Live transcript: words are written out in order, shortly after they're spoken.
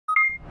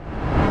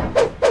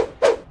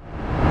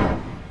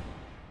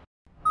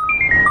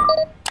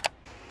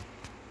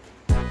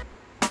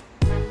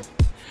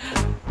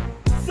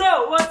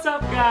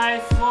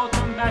guys,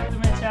 welcome back to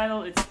my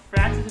channel. It's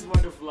Francis'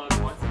 Wonder Vlog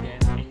once again,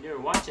 and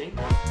you're watching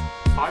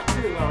part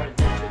 2 of our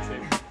adventure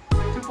trip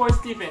to Port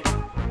Stephen.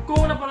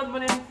 Kung napanood mo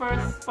na yung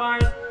first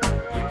part,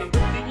 you can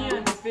continue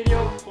in this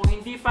video. Kung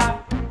hindi pa,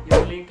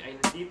 yung link ay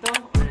nandito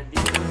or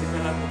nandito. Hindi ko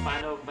alam kung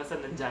paano,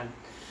 basta nandyan.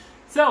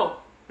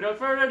 So,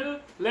 without further ado,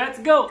 let's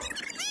go!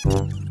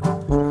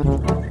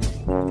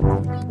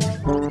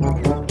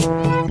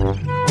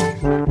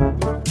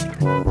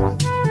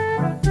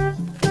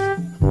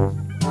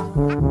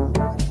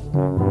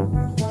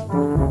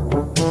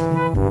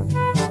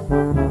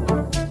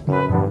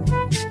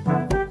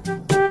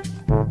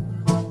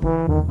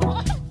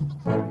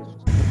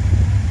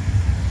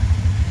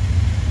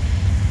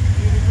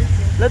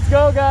 Let's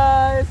go,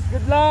 guys!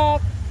 Good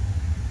luck!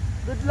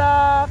 Good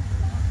luck!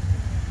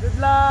 Good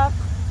luck!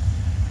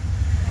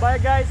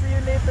 Bye, guys! See you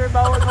later!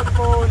 Bawal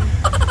mag-phone!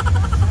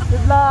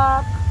 Good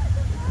luck!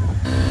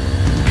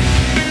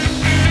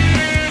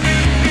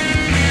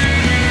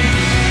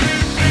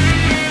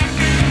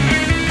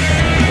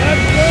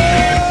 Let's go!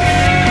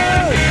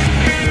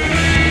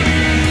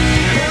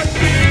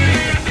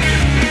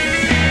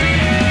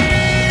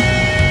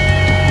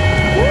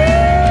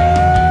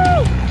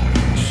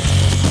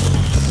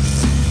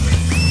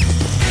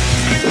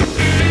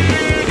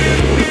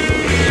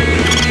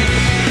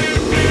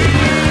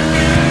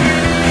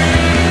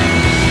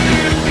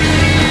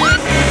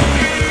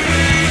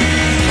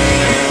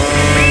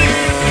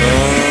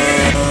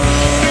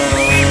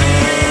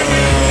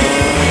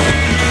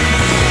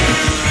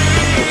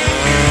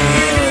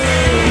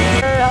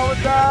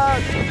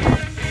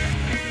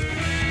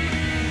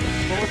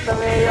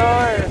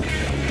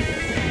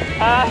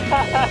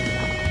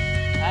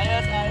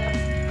 Ayos, ayos.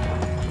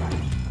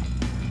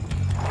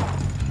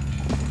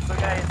 So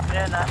guys,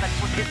 ayan na,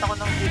 nag-post ako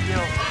ng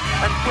video.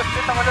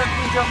 Nag-post ako ng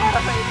video para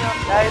sa inyo.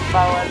 Guys,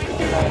 bawal.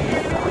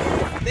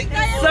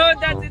 So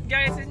that's it,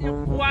 guys. Yun yung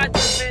quad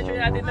adventure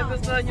natin.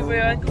 Nagustuhan nyo ba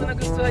yun? Kung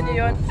nagustuhan nyo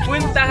yun,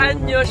 puntahan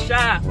nyo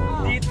siya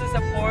dito sa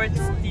Port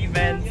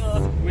Stephen,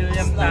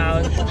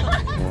 Williamstown.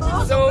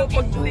 So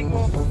pag-link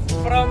mo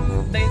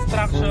from the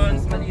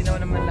instructions, malinaw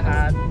naman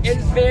lahat.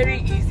 And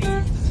very easy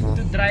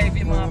to drive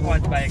yung mga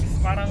quad bikes.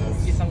 Parang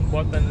isang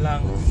button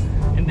lang.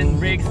 And then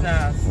brakes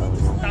na.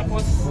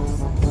 Tapos,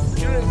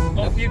 yun,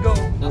 off you go.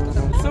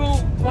 So,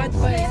 quad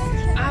bike,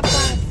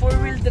 apat,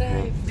 4-wheel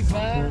drive,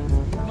 diba?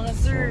 Mga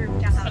sir,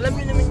 alam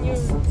niyo naman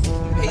yun.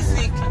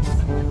 Basic.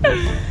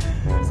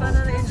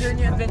 Sana na-enjoy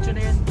niyo yung adventure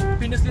na yun.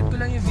 Pinuslit ko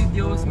lang yung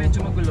videos,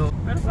 medyo magulo.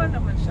 Pero fun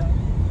naman siya.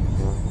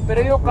 Pero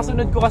yung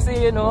kasunod ko kasi,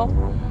 you know,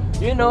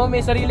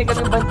 may sarili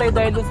kaming bantay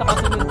dahil dun sa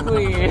kasunod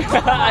ko eh.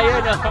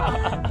 Ayun o.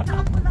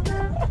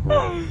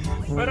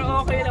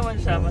 Pero okay naman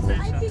siya, masaya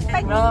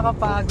siya.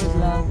 Nakakapagod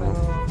lang, pero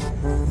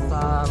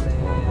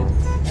solid.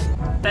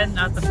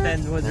 10 out of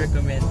 10 would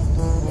recommend.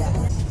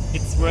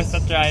 It's worth a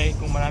try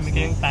kung marami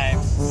kayong time.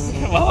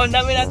 Wow, ang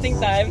dami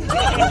nating time.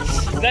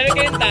 Dami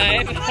kayong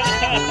time.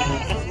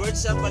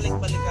 Words sa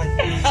balik-balikan.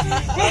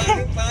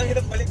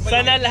 Pangahirap balik-balikan.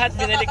 Sana lahat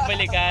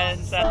binalik-balikan.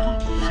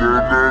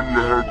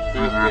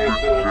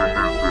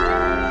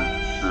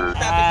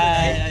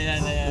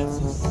 Ayan.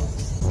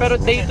 Pero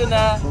day 2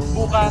 na,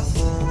 bukas,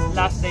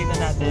 last day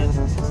na natin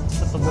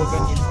sa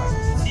Toboggan Hill Park.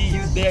 See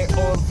you there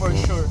all for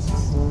sure.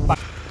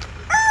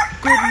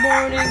 Good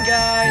morning,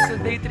 guys! So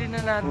day 3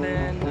 na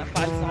natin.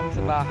 Paalis na kami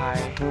sa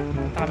bahay.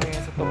 Punta kami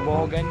ngayon sa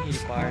Toboggan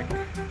Hill Park.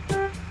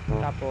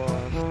 Tapos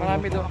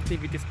marami daw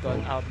activities doon,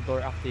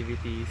 outdoor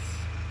activities,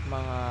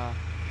 mga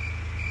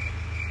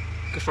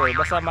sure,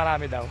 basta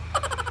marami daw.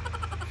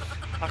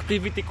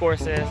 Activity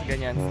courses,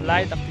 ganyan,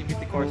 slide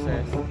activity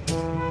courses.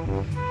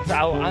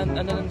 Basta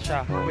ano lang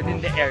siya, within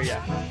the area.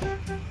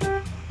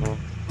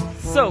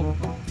 So,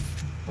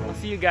 I'll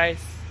see you guys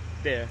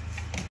there.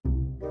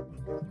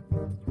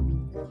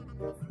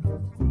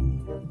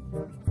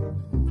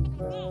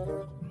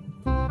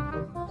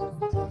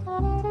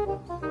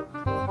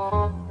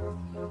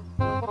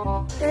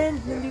 And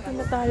nandito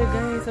na tayo,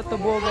 guys, sa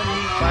Toboggan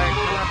Hill Park.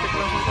 Malapit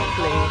lang siya sa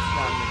place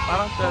namin.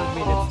 Parang 12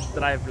 minutes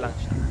drive lang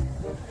siya.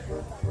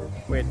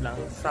 Wait lang,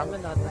 sama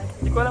natin.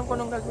 Hindi ko alam kung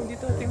anong gagawin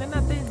dito. Tingnan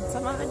natin,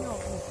 samahan nyo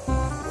ako.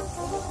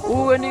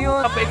 Ano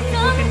yun?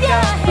 Paikot-ikutin ka.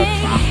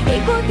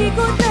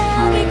 Ikot-ikot na,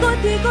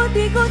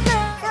 ikot-ikot-ikot na.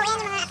 So, ayan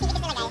ang mga activities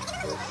nila, guys.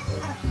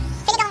 Pili daw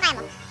kung kaya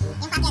mo.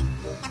 Yung packet.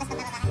 Tapos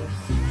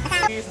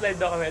bababa. I-slide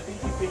daw kami. Ito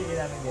yung pipiliin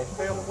namin din.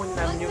 Pero kukunin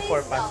namin yung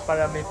 4 pass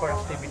para may 4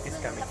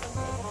 activities kami.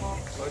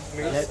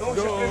 Let's go!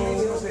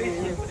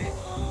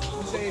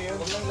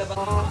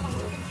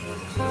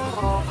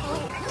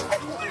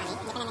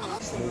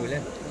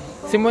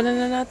 Simulan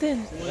na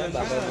natin.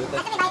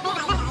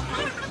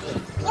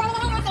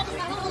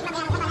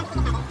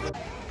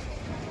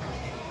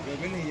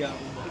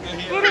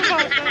 Puro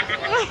bata.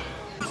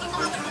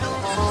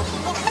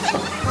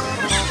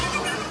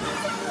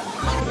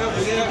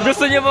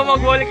 Gusto niyo ba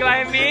mag-wall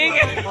climbing?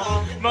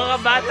 Mga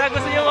bata,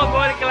 gusto niyo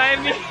mag-wall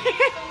climbing?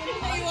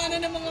 Naiwanan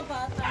ng mga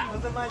bata.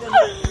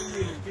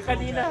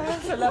 Kanina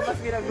sa labas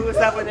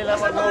pinag-uusapan nila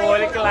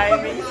mag-wall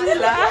climbing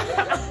sila.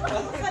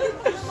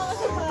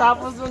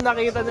 Tapos nung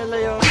nakita nila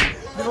yung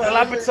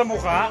Nalapit sa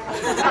mukha.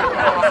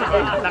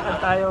 Lakad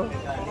tayo.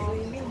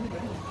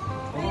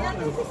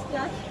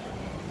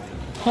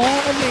 Ha?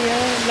 Ano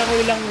yan? Laro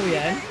lang mo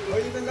yan? Oh,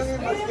 yun lang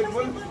yung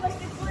basketball.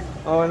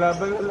 Oh,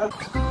 laban lang.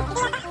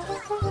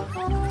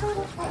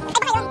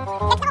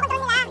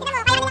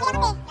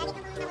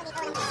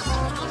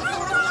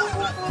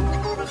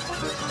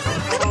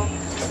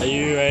 Are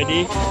you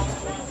ready?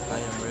 I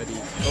am ready.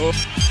 Oh.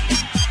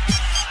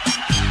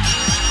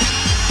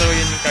 So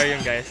yun yung car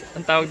yun guys.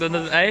 Ang tawag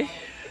doon ay?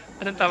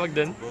 Anong tawag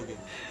doon?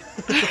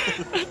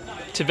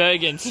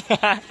 Toboggan. Thank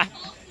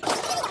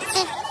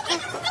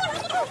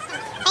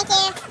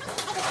you.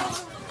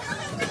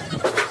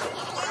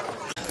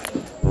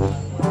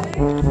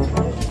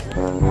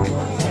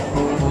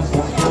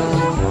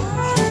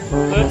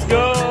 Let's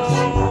go!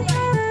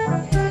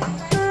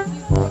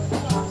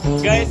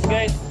 Guys!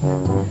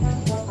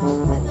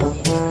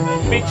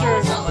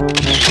 Picture!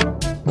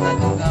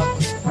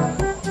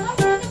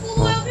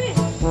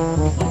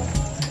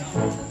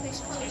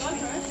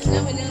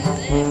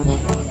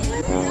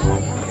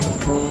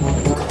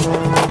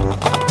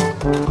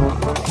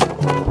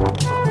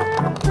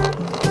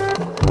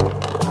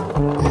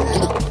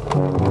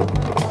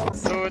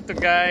 So ito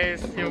guys,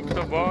 yung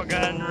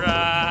Toboggan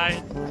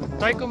ride.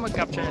 Try ko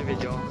mag-capture ng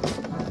video.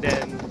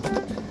 Then,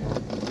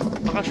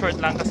 baka short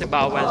lang kasi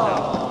bawal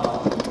daw.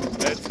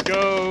 Let's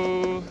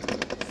go!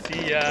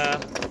 See ya!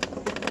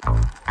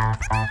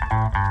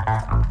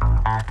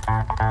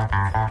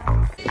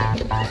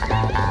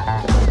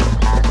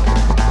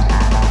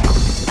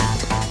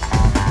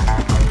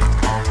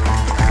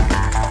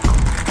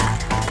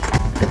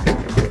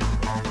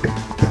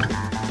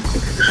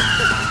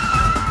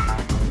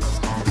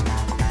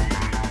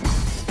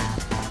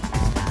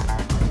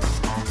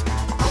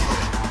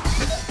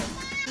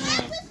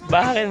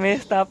 Bakit may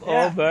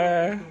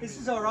stopover? This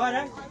is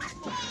alright, eh?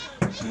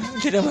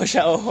 Hindi naman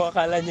siya, oh.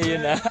 Akala niyo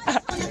yun, ah.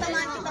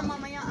 Natamaan kita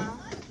mamaya, ah.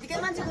 Di ka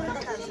naman siguro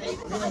tatasa.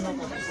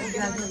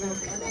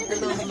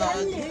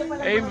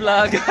 Hey,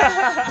 vlog!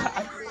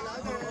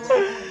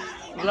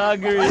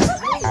 Vloggers!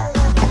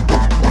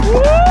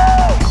 Woo!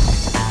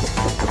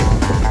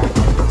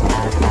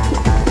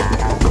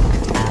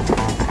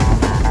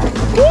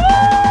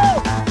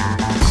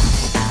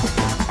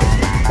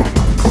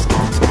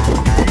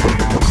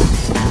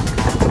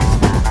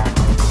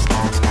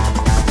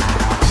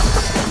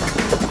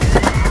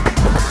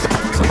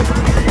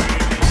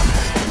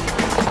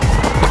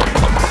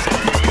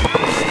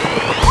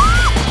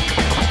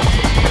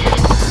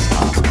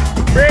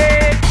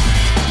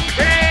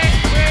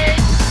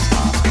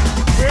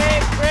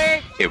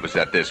 It was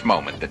at this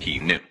moment that he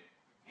knew.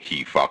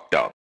 He fucked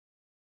up.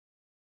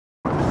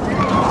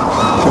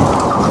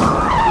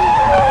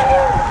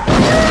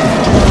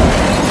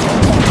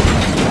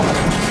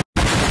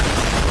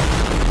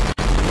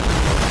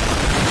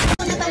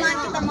 Natamaan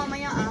kita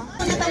mamaya, ah.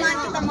 Natamaan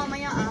kita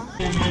mamaya, ah.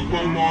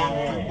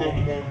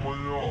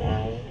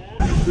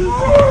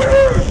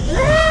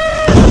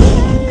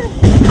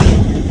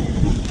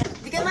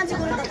 Di ka naman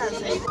siguro tatasa.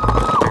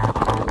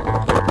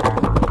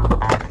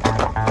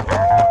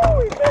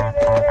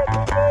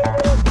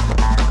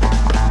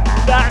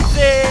 That's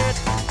it!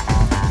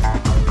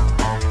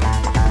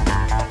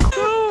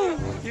 Woo!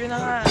 Yun na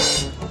nga.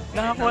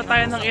 Nakakuha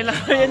tayo ng ilaw.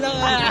 Yun na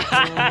nga.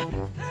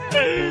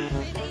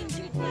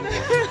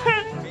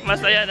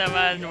 Masaya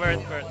naman.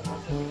 Worth.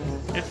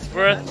 It's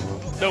worth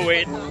the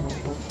wait.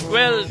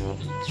 Well,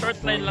 short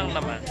line lang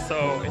naman.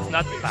 So, it's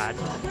not bad.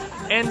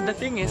 And the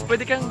thing is,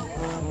 pwede kang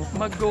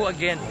mag-go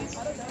again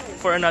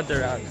for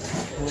another round.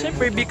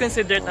 Siyempre, be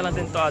considerate na lang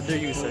din to other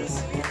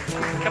users.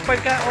 Kapag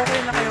ka okay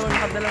na kayo,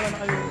 nakadalawa na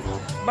kayo,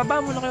 baba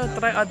mo na kayo,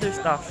 try other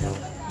stuff.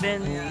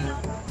 Then,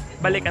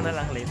 balik ka na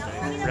lang later.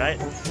 Right?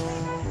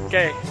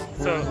 Okay.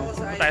 So,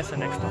 tayo sa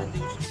next one.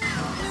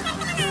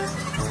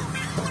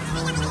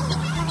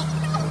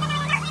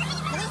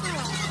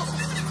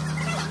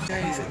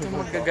 Guys, ito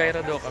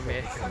mag-gyro daw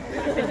kami.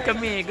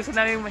 Gusto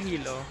namin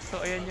mahilo. So,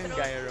 ayan yung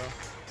gyro.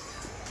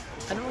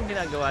 Ano mong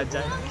ginagawa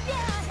dyan?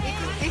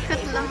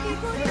 Ikot lang.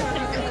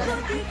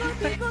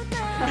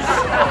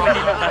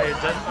 Mahilo tayo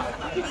dyan.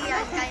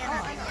 Yan, kaya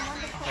natin yan.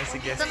 Okay,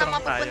 sige. Ito na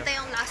Strong tayo. mapupunta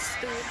yung last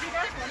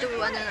two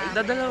ano na.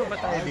 Dadalawa ba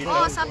tayo dito?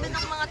 Oo, sabi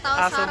ng mga tao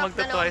Ah, sa so harap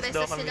magto-twice dalawang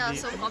daw beses kami sila.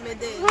 dito. So kami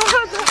din.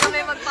 Kami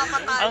Ang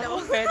magpapatalo.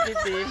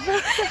 competitive.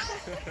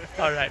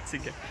 Alright,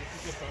 sige.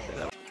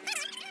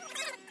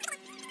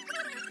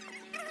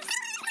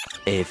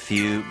 A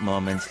few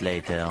moments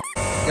later.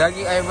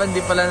 Gagi Ivan, di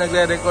pala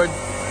nagre-record.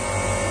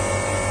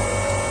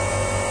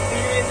 See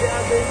you in the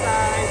other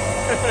side.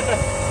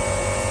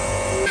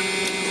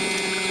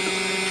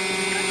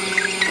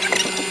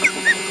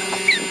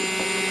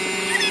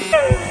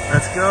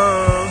 Let's go!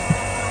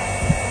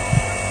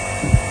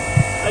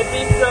 I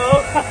think so.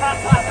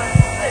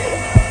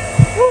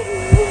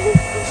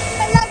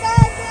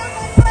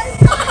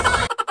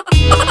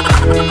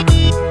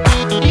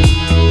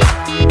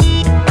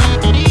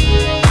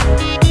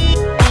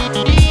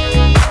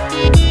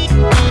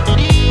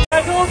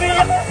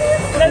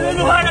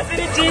 Naluluha na si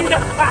Regina.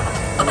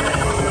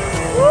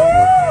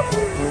 Woo!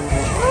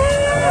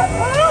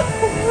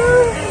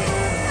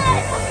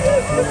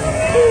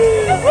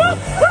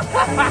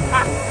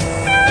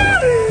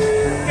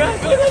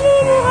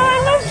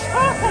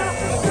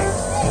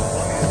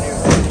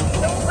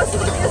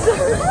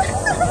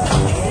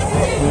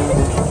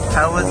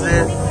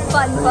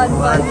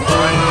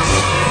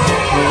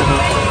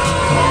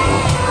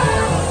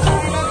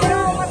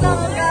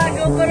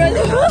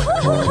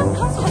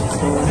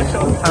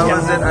 How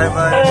was it,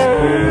 Ivan?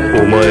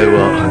 お前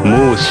は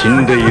もう死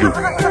んでいる。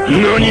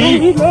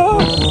何?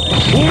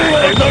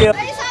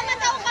 Ay, sama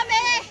daw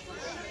kami!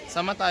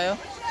 Sama tayo?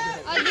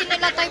 Ay, di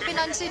nila tayo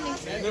pinansin eh.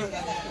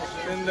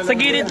 Sa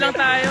gilid lang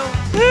tayo.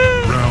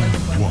 Round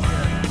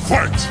 1.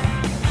 Fight!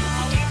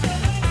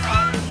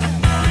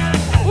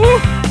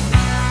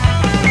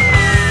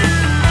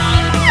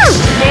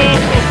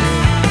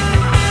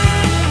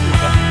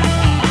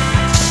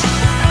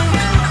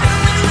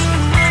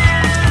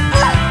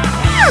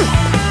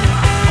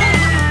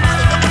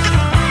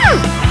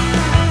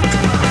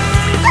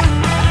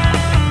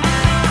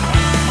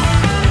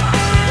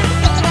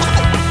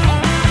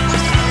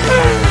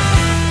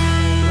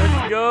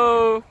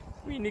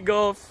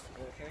 Golf.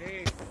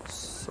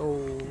 So,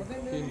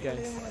 yun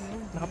guys.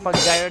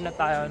 Nakapag-gyre na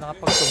tayo,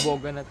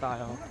 nakapag-Toboggan na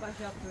tayo.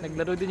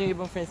 Naglaro din yung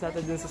ibang friends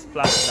natin dun sa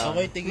splashdown.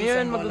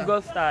 Ngayon,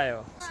 mag-golf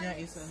tayo.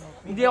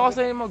 Hindi ako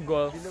sanay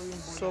mag-golf.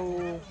 So,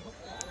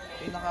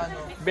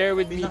 bear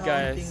with me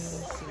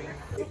guys.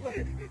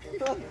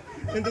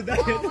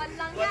 Bawal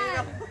lang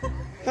yan.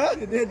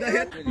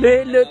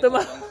 Lelo,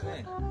 tama.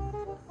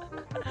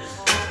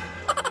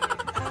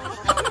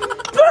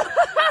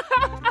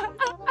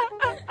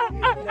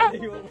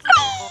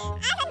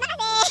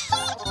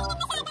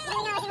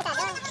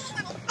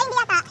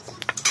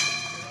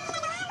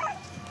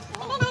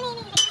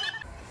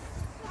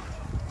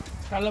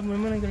 Kala mo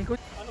naman ang galing ko.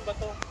 Ano ba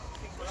to?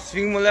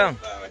 Swing mo lang.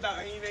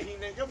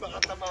 Hinahinay ka,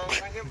 baka tamahan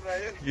ka niya,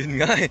 Brian. Yun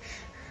nga eh.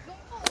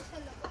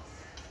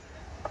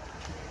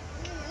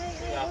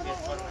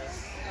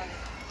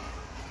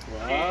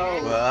 Wow!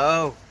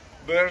 Wow!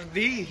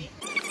 Birdie!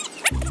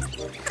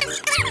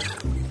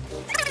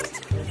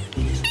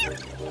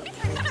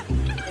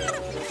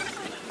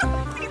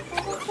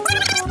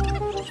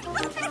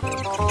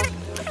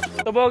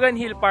 Toboggan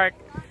Hill Park.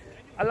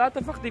 A lot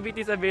of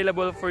activities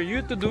available for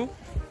you to do.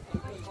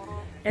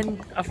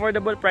 And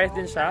affordable price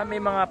din siya. May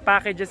mga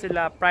packages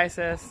sila,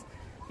 prices.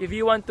 If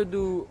you want to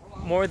do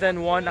more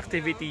than one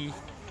activity.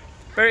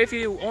 Pero if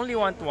you only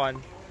want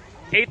one,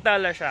 $8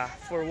 siya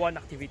for one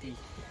activity.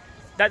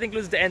 That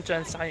includes the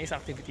entrance sa kanyang isang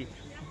activity.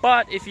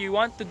 But if you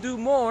want to do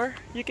more,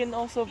 you can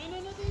also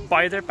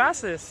buy their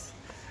passes.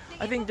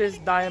 I think there's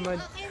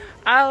diamond.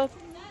 I'll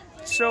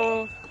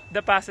show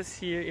the passes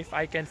here if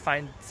I can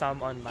find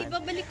some online.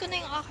 Ibabalik ko na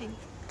yung akin.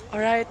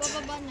 Alright.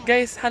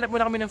 Guys, hanap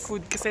muna kami ng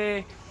food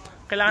kasi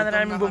kailangan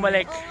na namin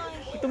bumalik.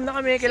 Gutom na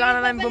kami,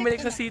 kailangan na namin bumalik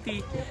sa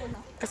city.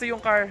 Kasi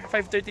yung car,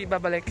 5:30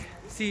 babalik.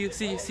 See you,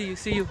 see you, see you,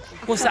 see you.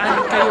 Kung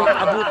saan kayo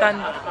abutan,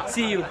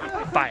 see you.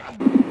 Bye.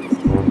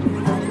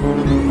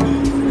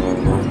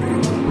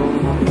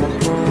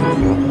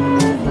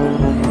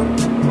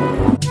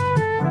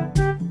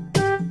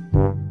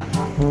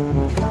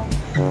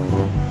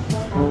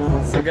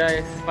 So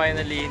guys,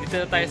 finally, dito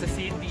na tayo sa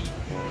city.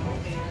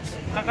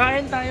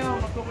 Kakain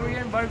tayo,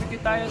 magko-Korean barbecue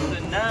tayo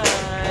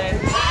tonight.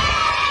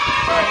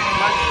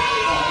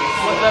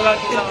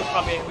 Maglalaki lang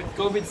kami with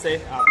COVID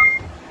safe app.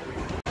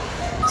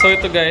 So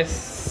ito guys,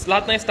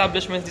 lahat ng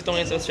establishments dito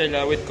ngayon sa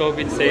Australia with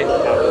COVID safe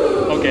app.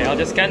 Okay, I'll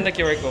just scan the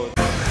QR code.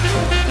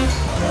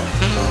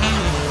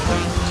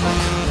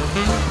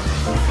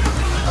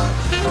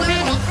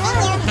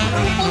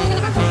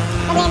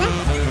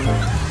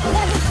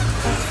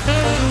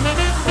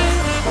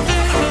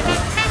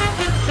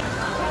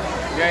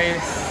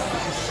 Guys,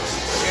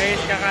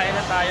 kakain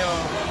na tayo.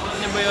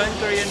 Ano ba yun?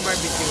 Korean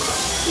barbecue.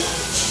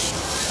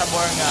 Sa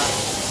Bornga.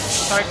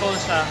 Charcoal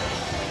siya.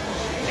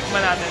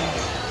 Tikman natin.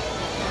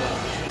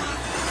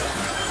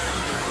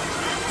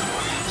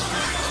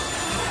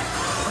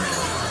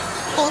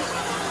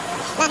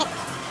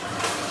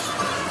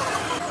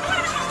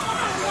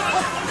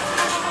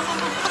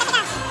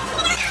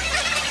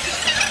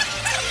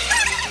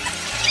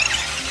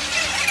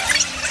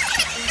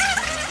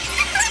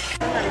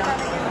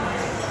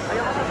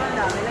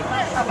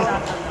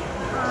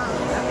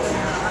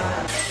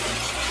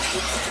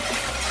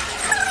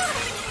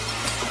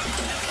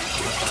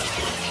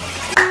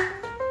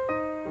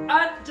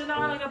 At dyan na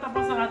nga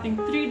nagtatapos ang ating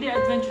 3-day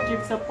adventure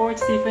trip sa Port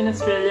Stephen,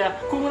 Australia.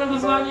 Kung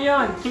nagustuhan nyo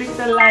yun, click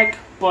the like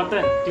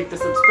button, click the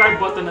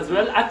subscribe button as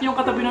well, at yung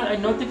katabi nun ay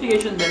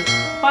notification bell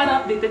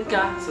para updated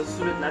ka sa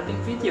susunod nating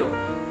video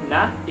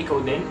na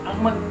ikaw din ang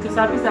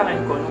magsasabi sa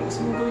akin kung anong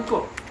gusto mong gawin ko.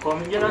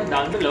 Comment nyo lang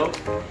down below.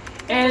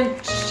 And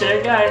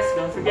share guys,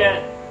 don't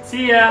forget.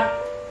 See ya!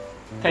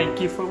 Thank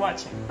you for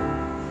watching.